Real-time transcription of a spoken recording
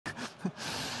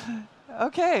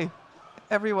Okay,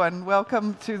 everyone,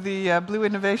 welcome to the Blue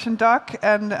Innovation Dock.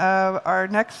 And our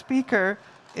next speaker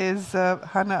is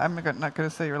Hanna, I'm not going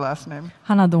to say your last name.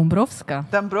 Hanna Dąbrowska.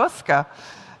 Dąbrowska.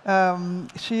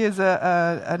 She is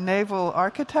a naval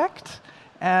architect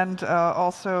and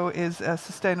also is a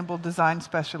sustainable design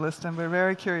specialist. And we're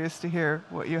very curious to hear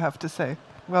what you have to say.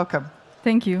 Welcome.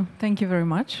 Thank you. Thank you very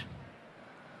much.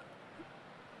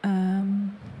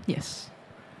 Yes.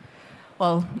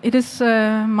 Well, it is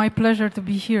my pleasure to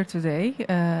be here today,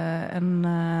 and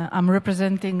I'm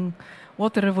representing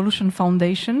Water Revolution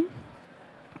Foundation,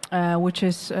 which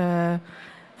is a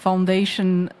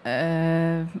foundation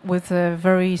with a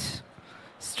very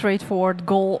straightforward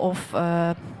goal of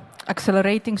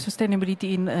accelerating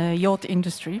sustainability in yacht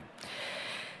industry.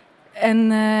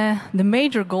 And the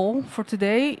major goal for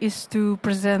today is to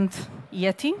present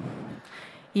Yeti.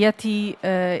 Yeti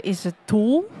is a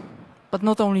tool, but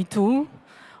not only tool,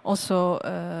 also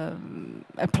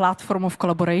a platform of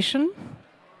collaboration,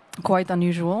 quite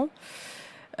unusual.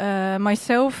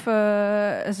 Myself,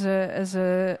 as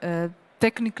a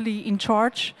technically in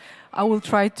charge, I will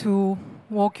try to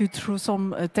walk you through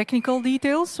some technical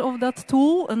details of that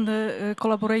tool and the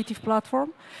collaborative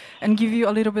platform, and give you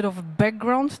a little bit of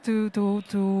background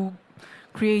to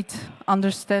create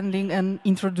understanding and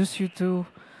introduce you to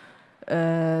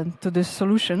this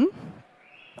solution.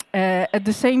 At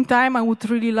the same time, I would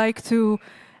really like to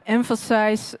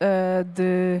emphasize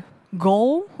the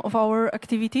goal of our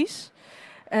activities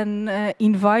and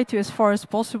invite you as far as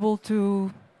possible to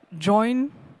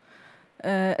join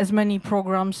as many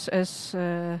programs as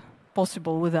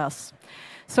possible with us.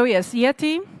 So yes,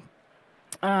 Yeti,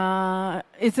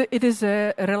 it is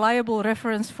a reliable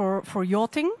reference for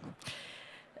yachting.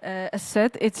 As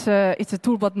said, it's a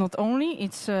tool, but not only.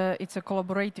 It's a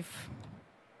collaborative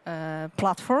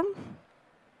platform.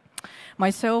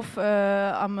 Myself,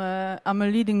 I'm a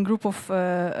leading group of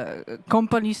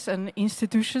companies and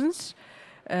institutions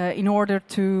in order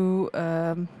to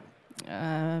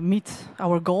meet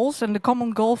our goals. And the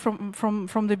common goal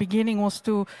from the beginning was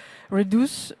to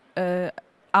reduce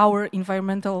our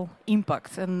environmental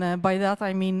impact. And by that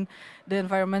I mean the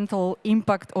environmental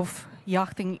impact of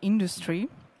yachting industry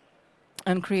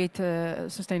and create a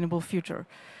sustainable future.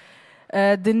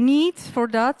 The need for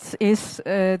that is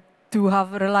to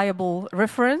have reliable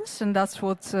reference, and that's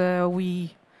what I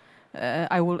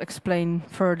will explain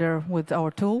further with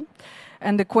our tool.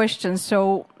 And the question,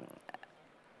 so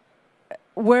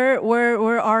where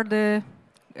are the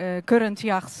current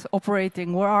yachts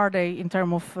operating? Where are they in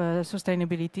terms of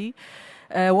sustainability?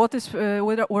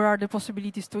 Where are the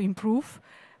possibilities to improve?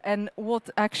 And what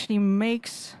actually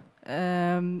makes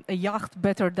a yacht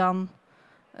better than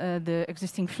the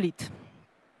existing fleet?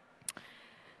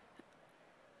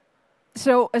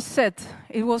 So, as said,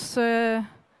 it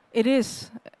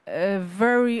is a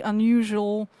very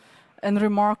unusual and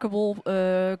remarkable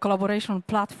collaboration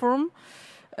platform.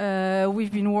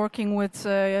 We've been working with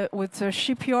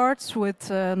shipyards,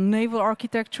 with naval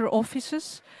architecture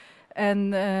offices,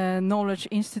 and knowledge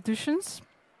institutions.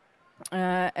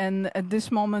 And at this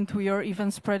moment, we are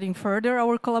even spreading further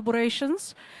our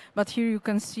collaborations. But here you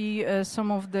can see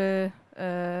some of the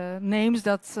names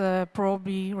that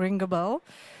probably ring a bell.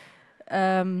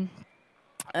 And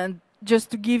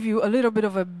just to give you a little bit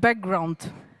of a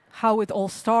background, how it all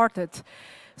started.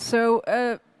 So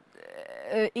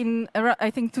in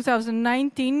I think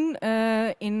 2019,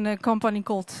 in a company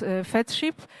called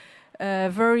Vetschip, a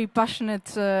very passionate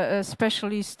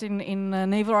specialist in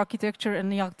naval architecture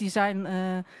and yacht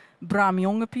design, Bram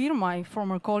Jongepier, my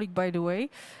former colleague by the way,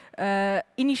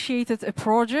 initiated a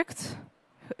project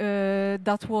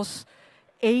that was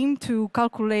aimed to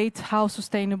calculate how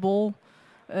sustainable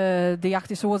the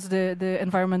yacht is. So what's the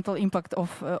environmental impact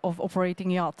of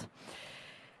operating yacht?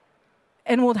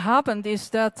 And what happened is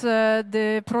that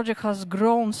the project has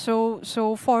grown so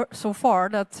far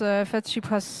that Vetschip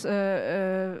has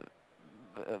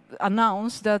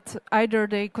announced that either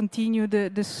they continue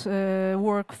this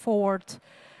work forward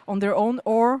on their own,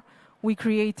 or we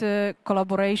create a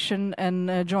collaboration and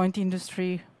a joint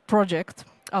industry project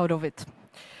out of it.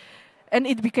 And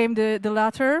it became the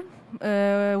latter,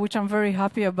 which I'm very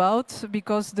happy about,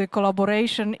 because the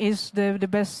collaboration is the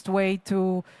best way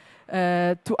to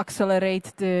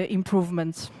accelerate the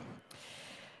improvements.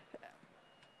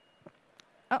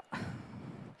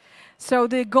 So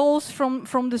the goals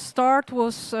from the start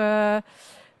was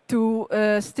to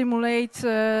stimulate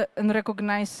and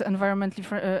recognize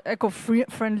environmentally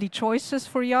eco-friendly choices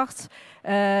for yachts,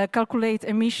 calculate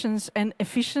emissions and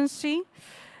efficiency,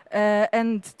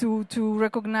 and to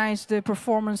recognize the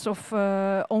performance of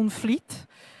own fleet,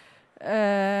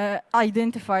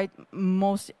 identified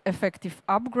most effective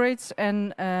upgrades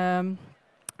and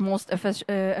most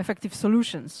effective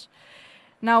solutions.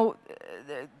 Now,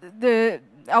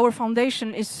 our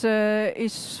foundation is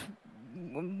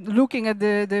looking at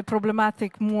the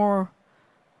problematic more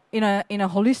in a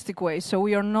holistic way. So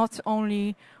we are not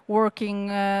only working,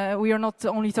 we are not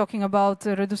only talking about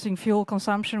reducing fuel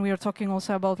consumption, we are talking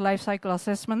also about life cycle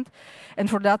assessment. And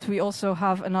for that we also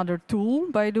have another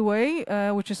tool, by the way,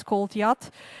 which is called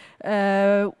yacht.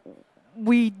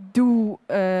 We do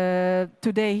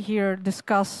today here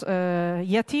discuss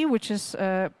Yeti, which is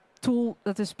a tool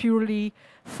that is purely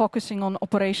focusing on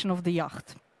operation of the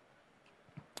yacht.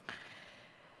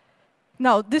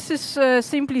 Now, this is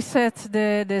simply said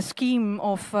the scheme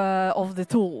of the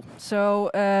tool.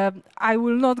 So I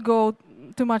will not go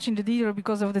too much into detail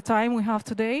because of the time we have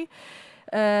today,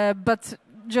 but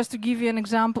just to give you an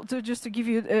example, just to give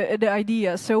you the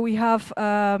idea. So we have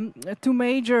two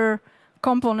major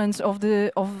components of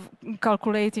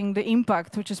calculating the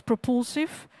impact, which is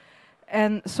propulsive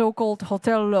and so-called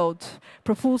hotel load.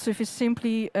 Propulsive is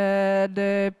simply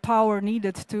the power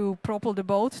needed to propel the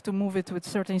boat, to move it with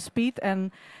certain speed, and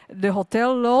the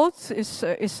hotel load is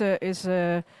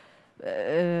a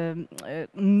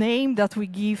name that we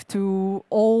give to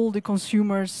all the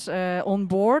consumers on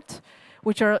board,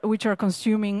 which are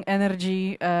consuming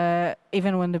energy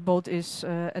even when the boat is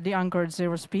at the anchor at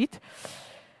 0 speed.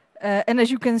 And as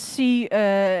you can see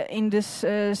in this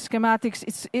schematics,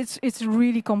 it's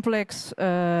really complex.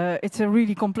 It's a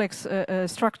really complex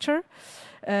structure.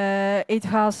 It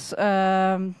has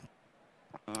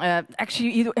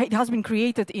actually it has been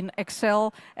created in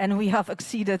Excel, and we have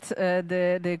exceeded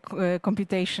the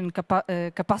computation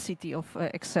capacity of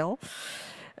Excel.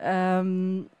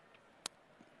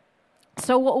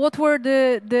 So what were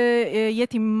the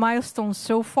Yeti milestones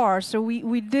so far? So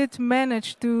we did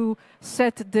manage to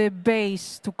set the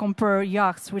base to compare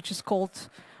yachts, which is called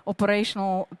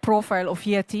operational profile of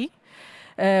Yeti,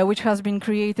 which has been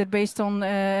created based on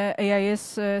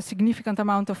AIS, significant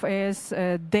amount of AIS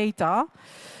data.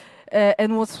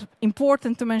 And what's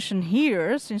important to mention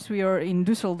here, since we are in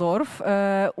Düsseldorf,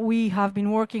 we have been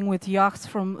working with yachts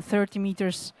from 30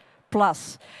 meters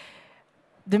plus.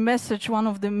 The message, one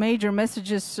of the major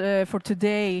messages for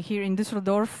today here in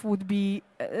Düsseldorf would be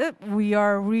we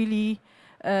are really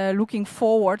looking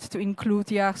forward to include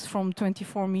yachts from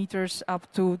 24 meters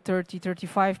up to 30,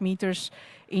 35 meters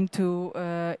into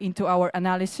our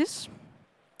analysis.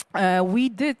 We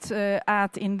did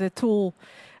add in the tool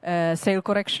sail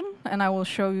correction, and I will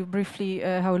show you briefly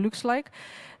how it looks like.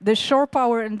 The shore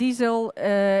power and diesel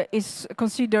is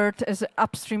considered as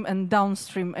upstream and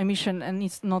downstream emission, and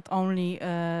it's not only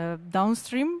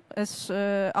downstream as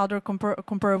other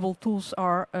comparable tools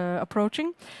are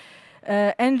approaching.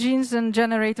 Engines and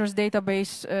generators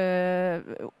database,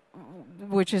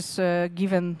 which is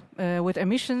given with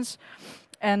emissions,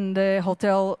 and the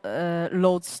hotel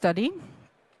load study.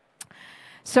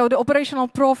 So the operational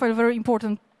profile, very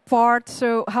important part.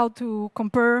 So how to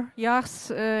compare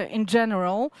yachts in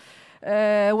general.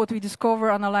 What we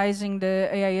discover analyzing the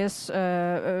AIS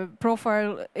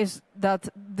profile is that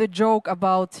the joke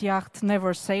about yacht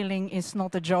never sailing is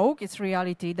not a joke. It's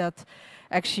reality that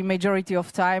actually majority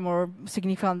of time or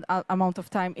significant amount of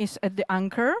time is at the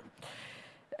anchor.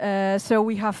 So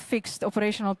we have fixed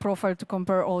operational profile to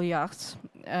compare all yachts.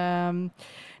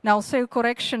 Now sail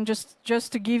correction,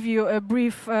 just to give you a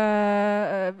brief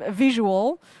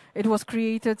visual. It was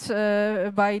created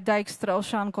by Dijkstra,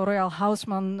 Oceanico, Royal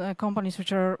Houseman companies,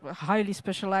 which are highly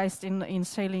specialized in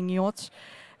sailing yachts.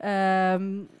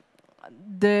 The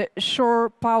shore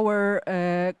power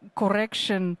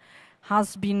correction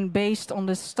has been based on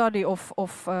the study of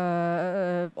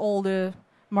all the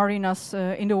marinas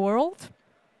in the world,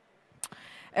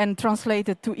 and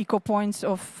translated to eco points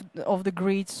of the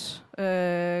grids,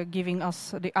 giving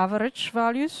us the average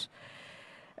values.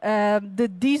 The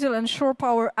diesel and shore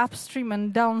power upstream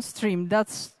and downstream,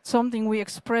 that's something we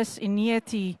express in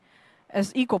Yeti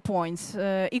as eco points.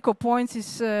 Eco points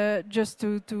is, just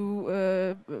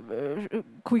to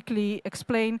quickly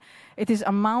explain, it is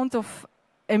amount of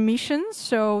emissions,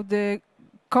 so the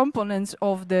components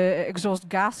of the exhaust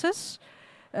gases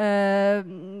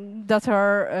that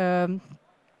are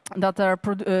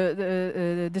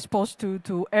disposed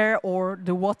to air or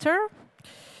the water.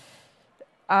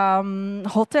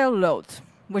 Hotel load,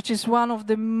 which is one of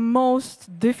the most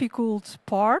difficult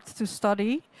parts to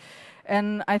study,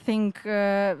 and I think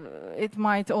it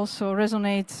might also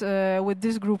resonate with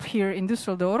this group here in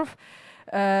Düsseldorf.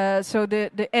 So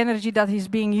the energy that is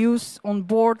being used on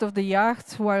board of the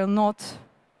yacht while not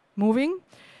moving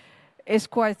is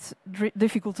quite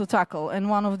difficult to tackle. And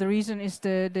one of the reasons is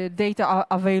the data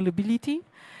availability.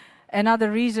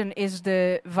 Another reason is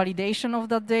the validation of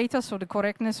that data, so the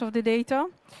correctness of the data.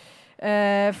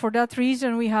 For that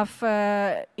reason, we have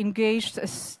engaged a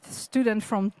student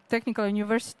from Technical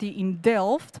University in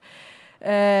Delft,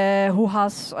 who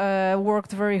has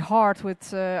worked very hard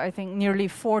with, I think, nearly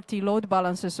 40 load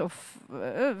balances of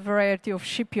a variety of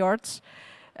shipyards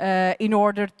in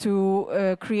order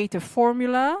to create a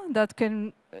formula that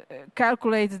can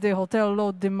calculate the hotel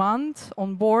load demand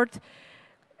on board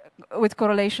with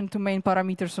correlation to main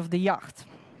parameters of the yacht.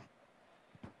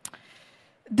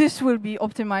 This will be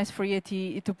optimized for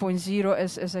Yeti 2.0,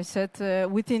 as I said.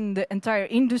 Within the entire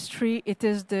industry, it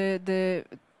is the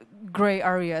gray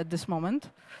area at this moment.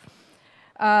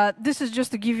 This is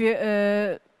just to give you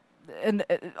an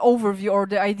overview or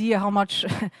the idea how much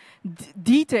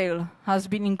detail has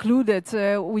been included.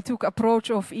 We took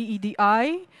approach of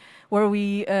EEDI, where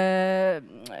we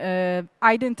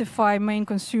identify main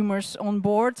consumers on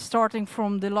board, starting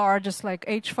from the largest, like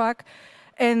HVAC,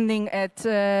 ending at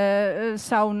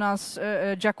saunas,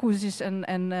 jacuzzis,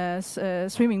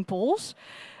 and swimming pools.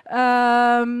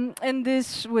 And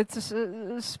this, with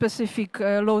specific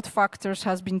load factors,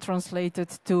 has been translated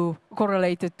to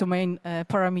correlated to main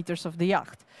parameters of the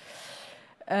yacht.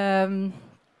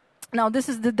 Now, this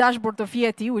is the dashboard of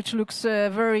Yeti, which looks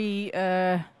very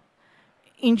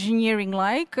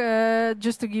engineering-like.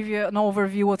 Just to give you an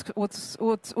overview,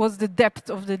 what's the depth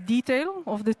of the detail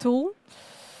of the tool.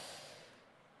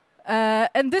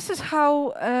 And this is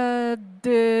how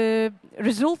the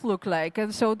result look like.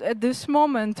 And so at this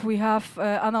moment, we have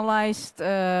analyzed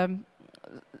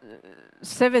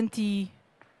 70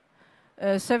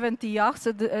 yachts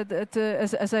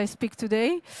as I speak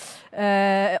today,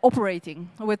 operating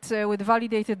with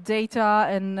validated data,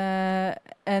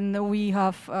 and we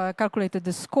have calculated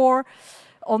the score.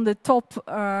 On the top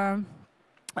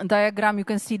diagram, you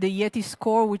can see the Yeti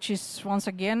score, which is, once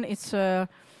again, it's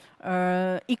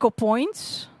eco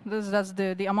points. That's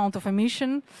the amount of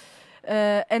emission,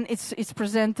 and it's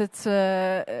presented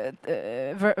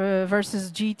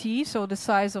versus GT, so the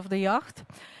size of the yacht.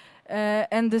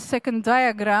 And the second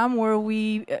diagram, where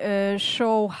we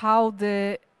show how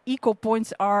the eco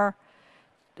points are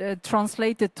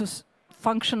translated to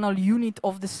functional unit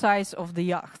of the size of the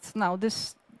yacht. Now,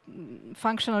 this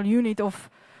functional unit of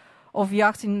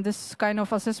yachts in this kind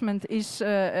of assessment is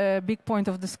a big point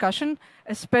of discussion,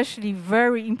 especially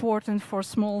very important for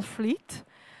small fleet.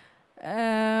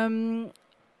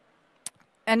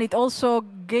 And it also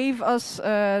gave us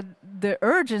the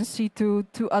urgency to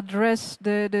address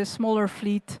the smaller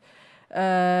fleet.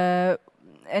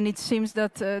 And it seems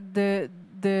that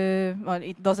well,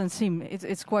 it doesn't seem,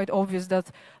 it's quite obvious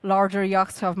that larger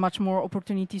yachts have much more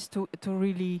opportunities to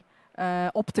really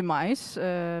optimize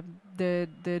the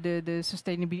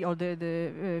sustainability or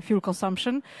the fuel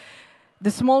consumption. The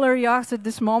smaller yachts at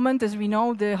this moment, as we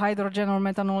know, the hydrogen or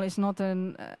methanol is not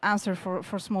an answer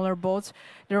for smaller boats.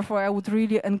 Therefore, I would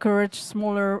really encourage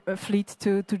smaller fleet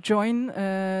to join.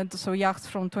 So yachts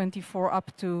from 24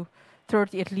 up to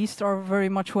 30 at least are very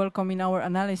much welcome in our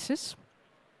analysis.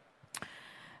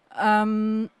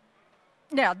 Yeah,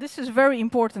 this is very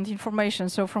important information.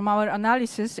 So from our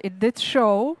analysis, it did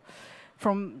show,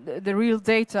 from the real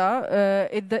data,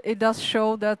 it does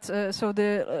show that, so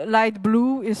the light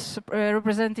blue is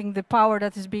representing the power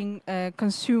that is being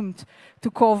consumed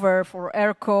to cover for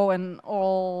airco and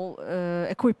all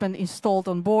equipment installed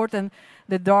on board, and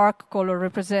the dark color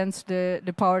represents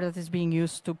the power that is being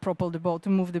used to propel the boat, to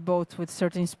move the boat with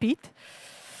certain speed.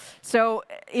 So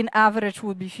in average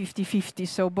would be 50-50,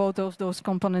 so both of those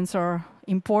components are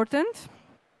important.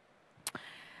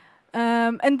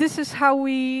 And this is how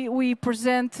we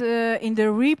present in the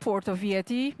report of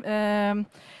Yeti.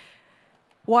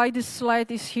 Why this slide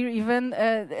is here even,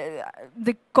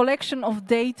 the collection of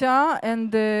data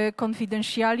and the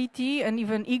confidentiality and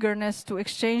even eagerness to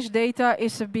exchange data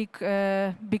is a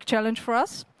big challenge for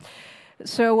us.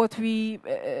 So what we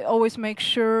always make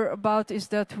sure about is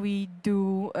that we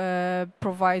do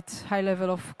provide high level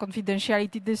of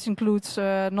confidentiality. This includes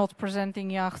not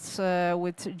presenting yachts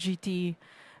with GT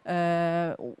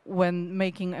when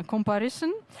making a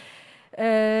comparison.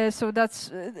 So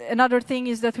that's another thing,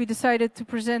 is that we decided to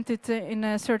present it in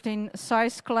a certain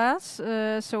size class.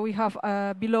 So we have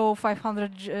below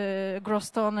 500 gross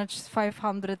tonnage,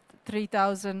 500,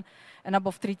 3,000, and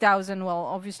above 3,000. Well,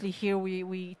 obviously here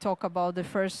we talk about the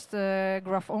first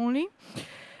graph only.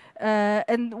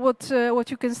 And what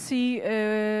you can see,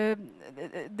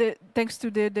 thanks to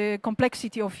the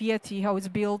complexity of Yeti, how it's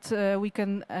built, we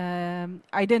can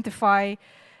identify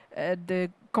the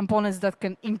components that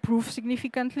can improve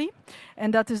significantly,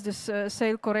 and that is this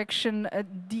sail correction,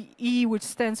 DE, which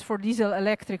stands for diesel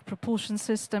electric propulsion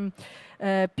system,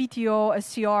 PTO,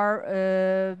 SCR,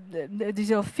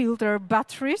 diesel filter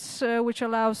batteries, which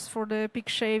allows for the peak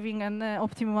shaving and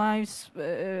optimize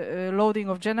loading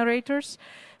of generators,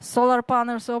 solar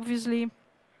panels, obviously,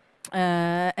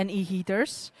 and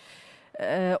e-heaters.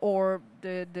 Or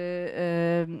the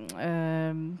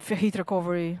heat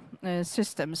recovery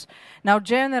systems. Now,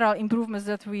 general improvements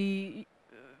that we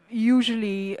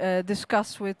usually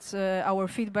discuss with our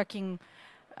feedbacking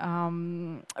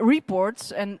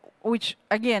reports, and which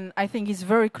again I think is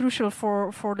very crucial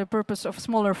for the purpose of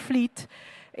smaller fleet,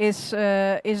 is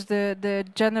the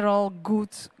general good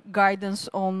guidance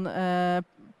on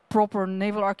proper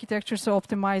naval architecture, so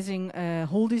optimizing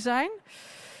hull design.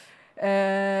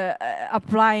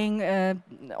 Applying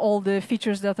all the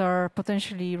features that are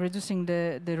potentially reducing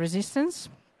the resistance.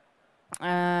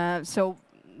 So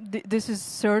this is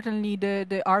certainly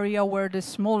the area where the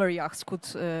smaller yachts could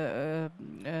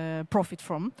profit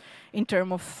from in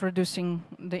terms of reducing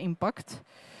the impact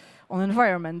on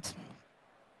environment.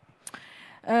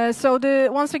 So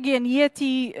once again,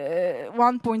 Yeti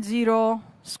 1.0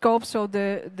 scope, so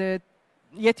the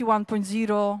Yeti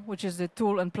 1.0, which is the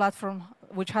tool and platform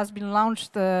which has been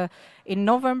launched in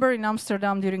November in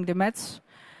Amsterdam during the Messe.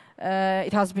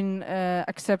 It has been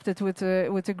accepted with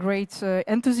a great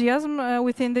enthusiasm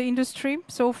within the industry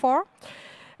so far.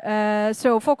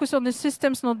 So focus on the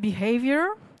systems, not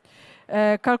behavior.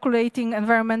 Calculating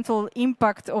environmental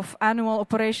impact of annual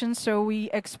operations, so we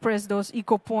express those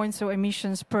eco points, so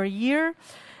emissions per year.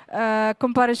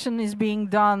 Comparison is being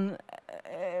done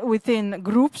within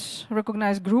groups,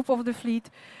 recognized group of the fleet.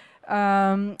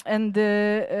 And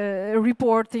the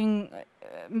reporting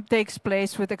takes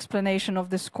place with explanation of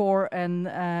the score and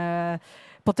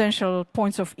potential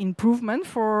points of improvement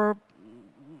for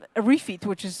a refit,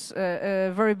 which is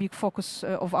a very big focus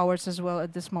of ours as well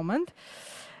at this moment.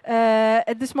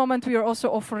 At this moment, we are also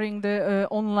offering the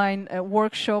online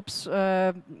workshops.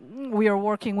 We are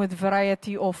working with a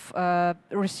variety of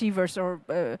receivers or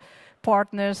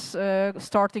partners,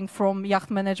 starting from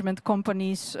yacht management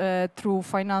companies through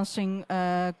financing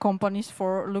companies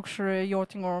for luxury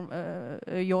yachting or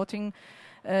yachting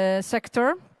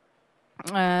sector,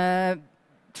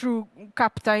 through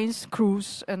captains,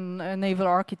 crews, and naval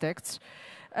architects.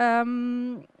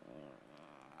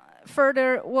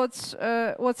 Further,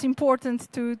 what's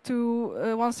important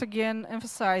to once again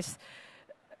emphasize,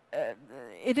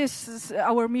 it is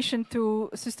our mission to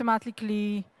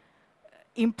systematically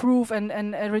improve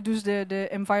and reduce the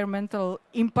environmental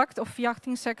impact of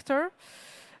yachting sector.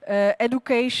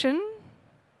 Education,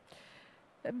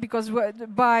 because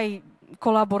by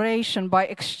collaboration, by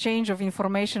exchange of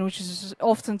information, which is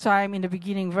oftentimes in the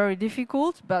beginning very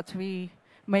difficult, but we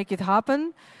make it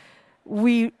happen,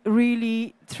 we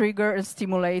really trigger and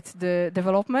stimulate the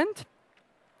development.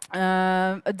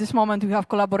 At this moment, we have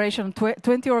collaboration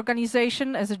 20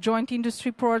 organizations as a joint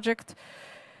industry project.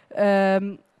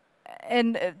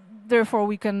 And therefore,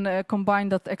 we can combine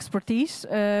that expertise.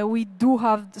 We do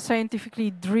have the scientifically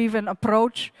driven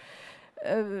approach.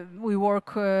 We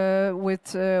work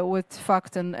with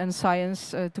fact and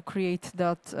science to create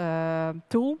that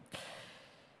tool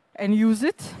and use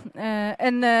it.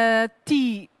 And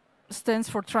T stands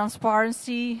for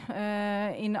transparency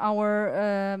in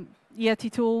our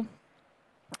Yeti tool.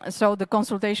 So the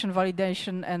consultation,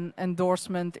 validation, and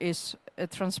endorsement is a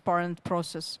transparent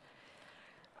process.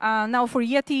 Now for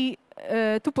Yeti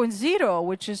 2.0,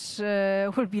 which is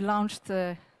will be launched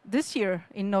this year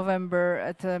in November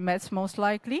at Messe most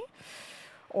likely,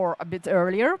 or a bit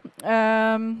earlier.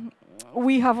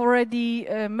 We have already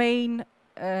main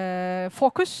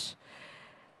focus,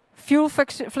 fuel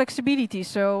flexibility.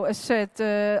 So as said,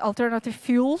 alternative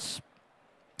fuels,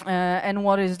 and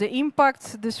what is the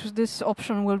impact? This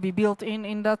option will be built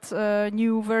in that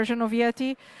new version of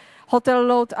Yeti. Hotel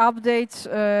load updates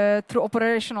through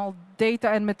operational data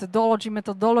and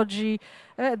methodology.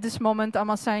 At this moment, I'm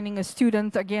assigning a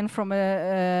student again from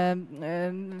a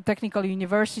technical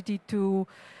university to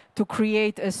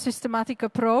create a systematic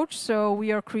approach. So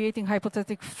we are creating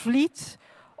hypothetical fleet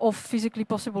of physically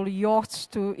possible yachts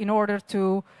in order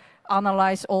to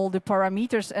analyze all the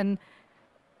parameters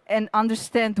and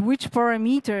understand which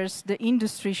parameters the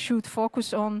industry should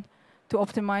focus on to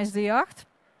optimize the yacht.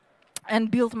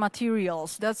 And build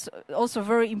materials. That's also a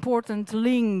very important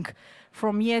link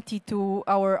from Yeti to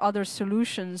our other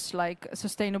solutions, like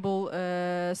Sustainable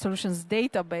Solutions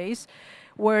Database,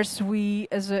 whereas we,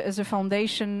 as a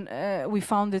foundation, we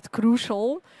found it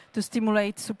crucial to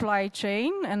stimulate supply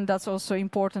chain, and that's also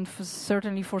important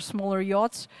certainly for smaller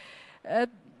yachts.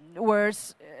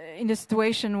 Whereas in a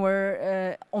situation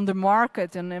where on the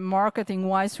market and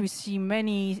marketing-wise we see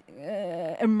many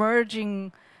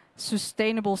emerging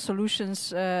sustainable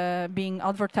solutions being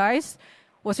advertised,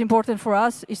 what's important for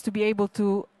us is to be able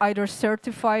to either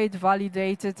certify it,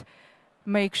 validate it,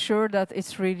 make sure that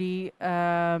it's really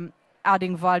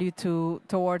adding value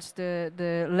towards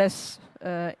the less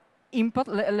input,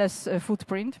 less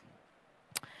footprint.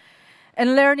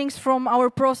 And learnings from our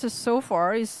process so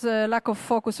far is lack of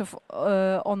focus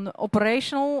on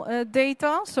operational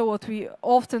data. So what we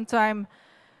oftentimes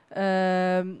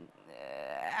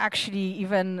actually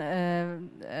even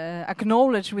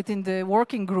acknowledge within the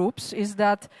working groups is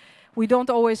that we don't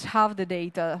always have the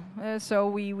data. So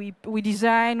we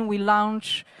design, we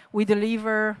launch, we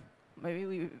deliver, maybe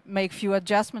we make few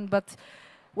adjustments, but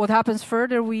what happens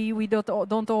further, we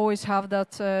don't always have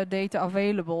that data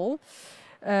available.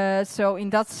 So in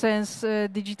that sense,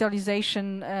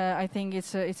 digitalization, I think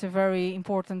it's a very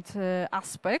important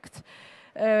aspect.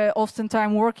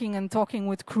 Oftentimes working and talking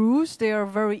with crews, they are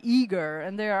very eager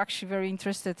and they are actually very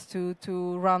interested to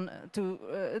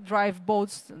drive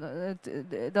boats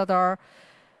that are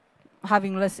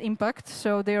having less impact.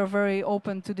 So they are very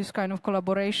open to this kind of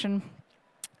collaboration.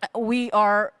 We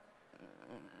are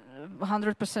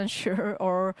 100% sure,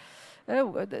 or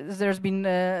there's been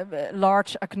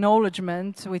large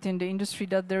acknowledgement within the industry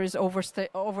that there is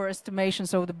overestimation,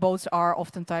 so the boats are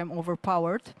oftentimes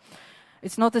overpowered.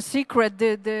 It's not a secret.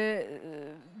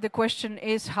 The question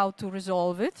is how to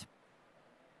resolve it.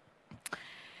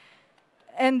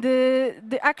 And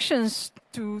the actions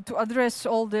to address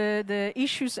all the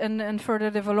issues and further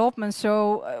development.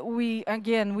 So we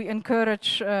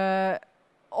encourage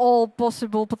all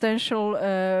possible potential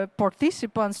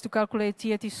participants to calculate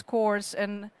TAT scores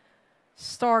and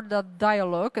start that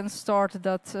dialogue and start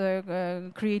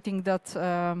that creating that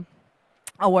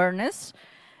awareness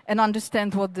and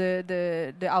understand what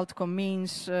the outcome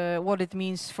means, what it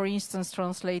means, for instance,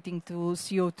 translating to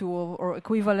CO2 or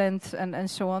equivalent and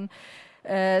so on.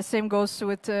 Same goes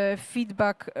with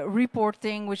feedback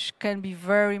reporting, which can be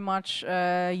very much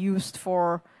used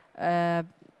for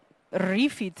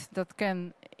refit that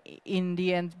can in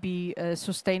the end be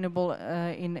sustainable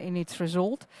in its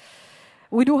result.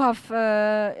 We do have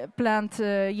planned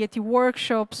Yeti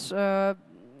workshops,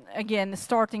 again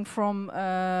starting from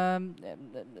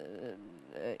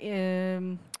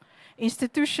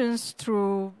institutions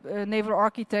through naval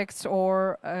architects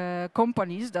or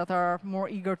companies that are more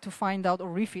eager to find out or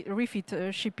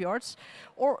refit shipyards,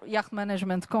 or yacht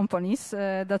management companies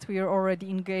that we are already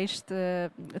engaged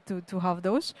to have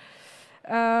those.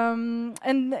 And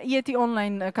Yeti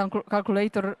online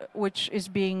calculator, which is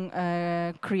being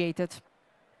created,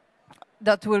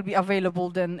 that will be available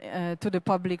then to the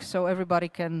public, so everybody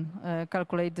can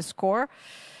calculate the score.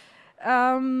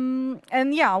 And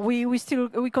yeah, we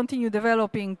continue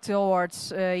developing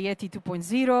towards Yeti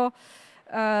 2.0,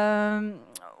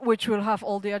 which will have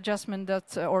all the adjustment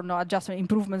that or no adjustment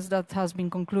improvements that has been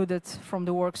concluded from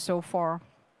the work so far.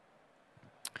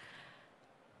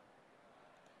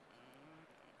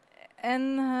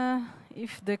 And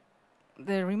if the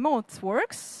remote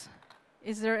works,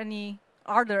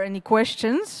 are there any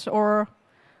questions or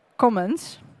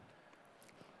comments?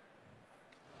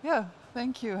 Yeah,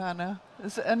 thank you, Hannah.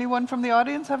 Does anyone from the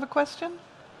audience have a question?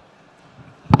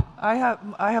 I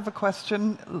have a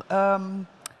question.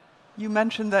 You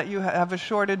mentioned that you have a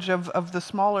shortage of the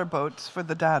smaller boats for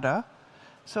the data.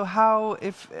 So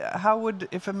if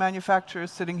a manufacturer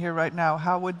is sitting here right now,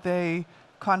 how would they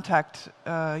contact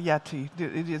Yeti?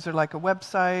 Is there like a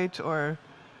website or?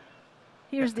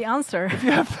 Here's the answer.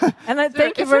 And I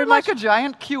thank you very much. Is there like a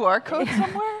giant QR code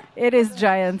somewhere? It is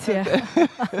giant, yeah.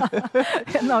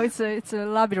 Okay. No, it's a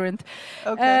labyrinth.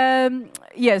 Okay.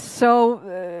 Yes, so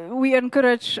we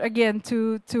encourage again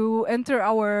to enter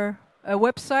our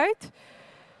website.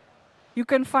 You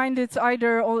can find it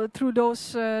either through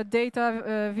those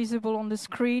data visible on the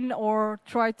screen, or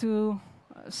try to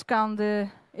scan the.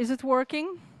 Is it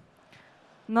working?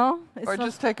 No? Or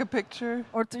just take a picture?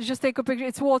 Or just take a picture.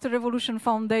 It's Water Revolution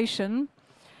Foundation.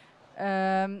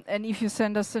 And if you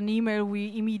send us an email,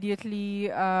 we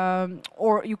immediately,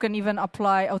 or you can even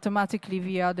apply automatically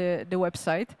via the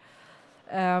website.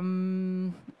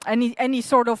 Any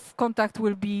sort of contact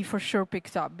will be for sure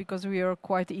picked up, because we are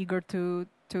quite eager to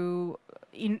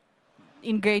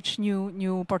engage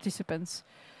new participants.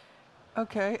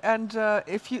 Okay, and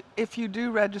if you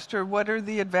do register, what are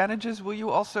the advantages? Will you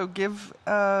also give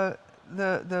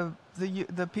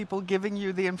the people giving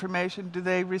you the information, do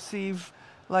they receive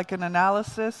like an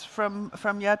analysis from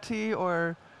Yeti,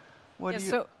 or what do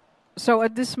you? So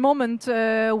at this moment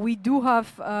we do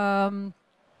have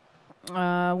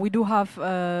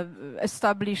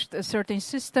established a certain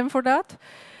system for that.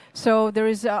 So there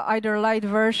is either a light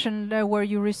version where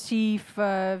you receive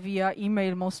via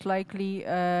email, most likely,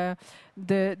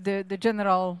 the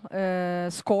general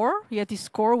score, Yeti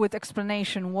score, with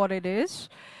explanation what it is.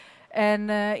 And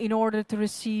in order to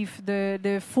receive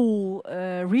the full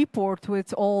report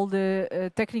with all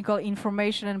the technical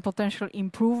information and potential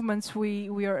improvements,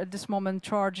 we are at this moment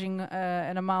charging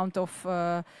an amount of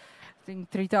I think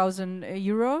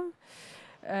 €3,000.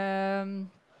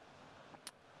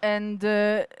 And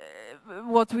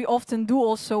what we often do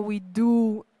also, we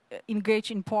do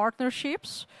engage in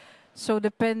partnerships. So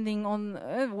depending on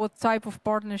what type of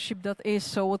partnership that is,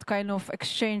 so what kind of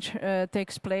exchange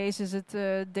takes place, is it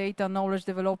data, knowledge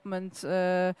development?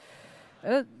 There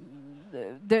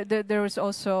is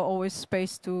also always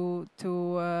space to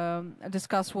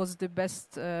discuss what's the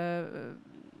best,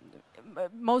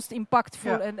 most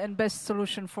impactful and best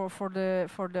solution for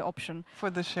the option. For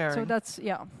the sharing. So that's,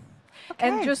 yeah. Okay.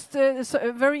 And just so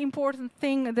a very important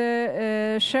thing,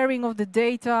 the sharing of the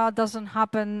data doesn't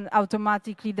happen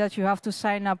automatically, that you have to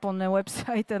sign up on a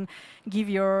website and give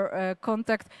your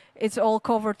contact. It's all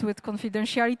covered with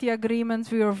confidentiality agreements.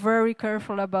 We are very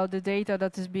careful about the data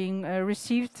that is being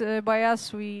received by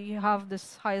us. We have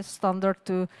this highest standard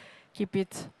to keep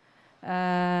it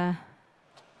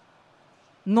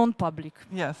non-public.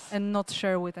 Yes. And not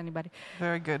share with anybody.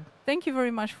 Very good. Thank you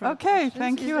very much for Okay,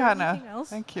 thank Is you, there Hannah. anything else?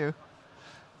 Thank you.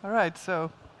 All right,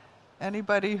 so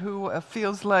anybody who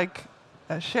feels like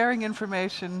sharing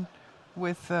information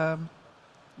with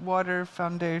Water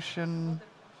Foundation.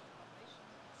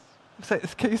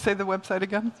 Can you say the website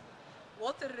again?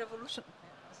 Water Revolution.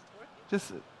 Is it working?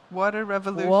 Just Water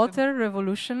Revolution. Water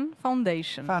Revolution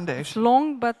Foundation. It's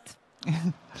long, but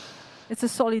it's a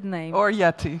solid name. Or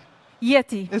Yeti.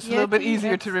 Yeti. It's a little bit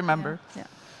easier to remember. Yeah.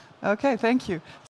 Okay, thank you.